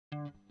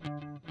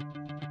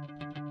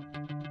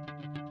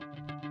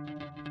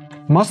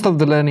Most of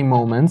the learning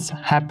moments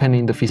happen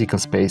in the physical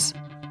space,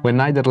 when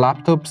neither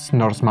laptops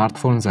nor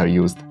smartphones are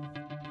used.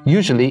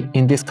 Usually,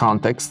 in this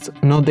context,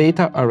 no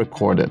data are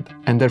recorded,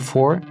 and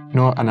therefore,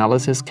 no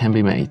analysis can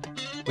be made.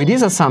 With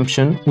this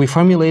assumption, we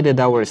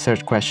formulated our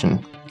research question: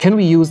 can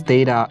we use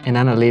data and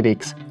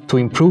analytics to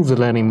improve the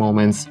learning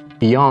moments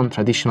beyond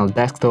traditional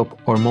desktop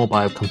or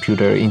mobile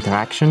computer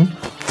interaction?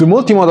 The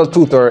Multimodal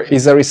Tutor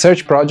is a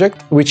research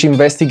project which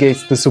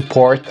investigates the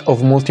support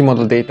of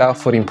multimodal data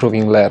for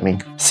improving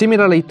learning.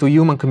 Similarly to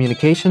human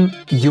communication,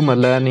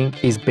 human learning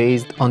is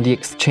based on the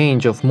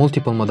exchange of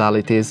multiple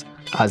modalities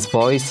as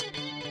voice,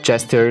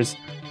 gestures,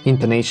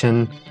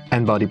 intonation,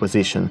 and body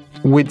position.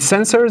 With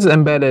sensors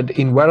embedded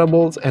in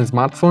wearables and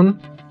smartphones,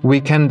 we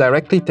can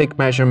directly take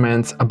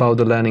measurements about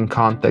the learning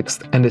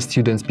context and the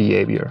student's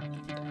behavior.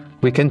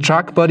 We can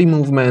track body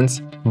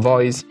movements,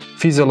 voice,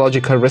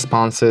 physiological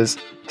responses,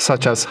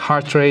 such as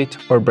heart rate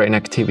or brain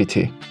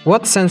activity.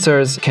 What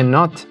sensors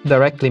cannot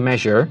directly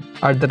measure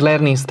are the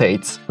learning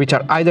states, which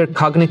are either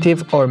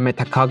cognitive or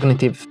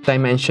metacognitive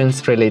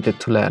dimensions related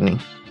to learning.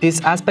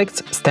 These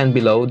aspects stand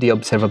below the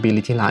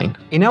observability line.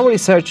 In our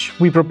research,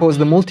 we proposed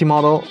the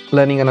multimodal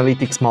learning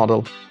analytics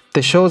model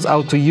that shows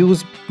how to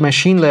use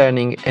machine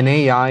learning and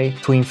AI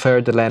to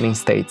infer the learning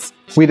states.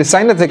 We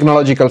designed a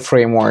technological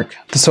framework,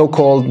 the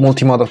so-called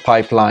multimodal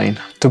pipeline,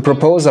 to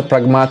propose a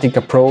pragmatic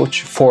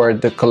approach for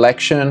the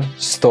collection,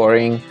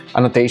 storing,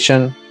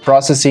 annotation,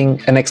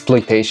 processing, and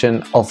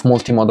exploitation of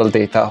multimodal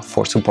data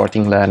for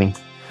supporting learning.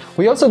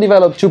 We also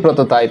developed two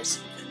prototypes.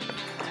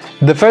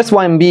 The first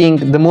one being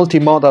the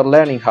Multimodal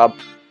Learning Hub,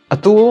 a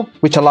tool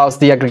which allows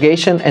the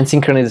aggregation and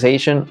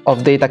synchronization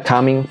of data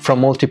coming from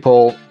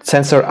multiple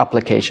sensor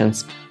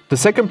applications. The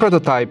second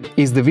prototype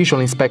is the Visual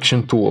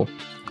Inspection tool,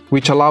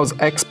 which allows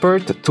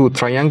experts to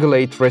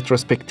triangulate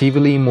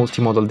retrospectively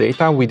multimodal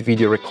data with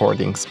video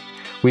recordings.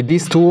 With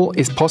this tool,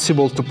 it's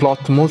possible to plot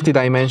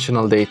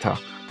multidimensional data,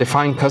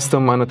 define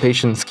custom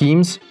annotation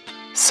schemes,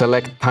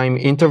 select time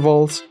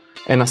intervals,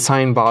 and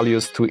assign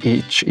values to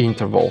each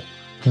interval,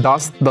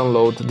 thus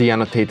download the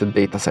annotated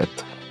dataset.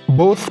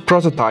 Both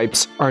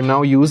prototypes are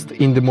now used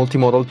in the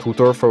Multimodal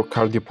Tutor for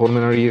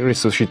cardiopulmonary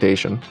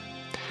resuscitation.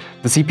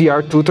 The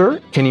CPR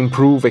tutor can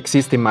improve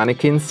existing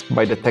mannequins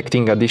by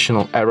detecting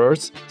additional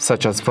errors,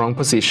 such as wrong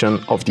position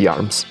of the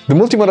arms. The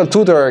Multimodal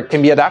Tutor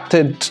can be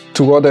adapted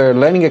to other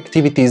learning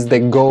activities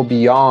that go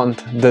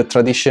beyond the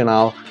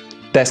traditional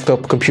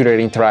desktop computer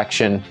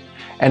interaction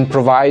and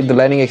provide the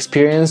learning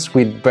experience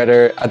with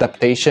better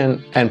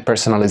adaptation and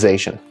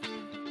personalization.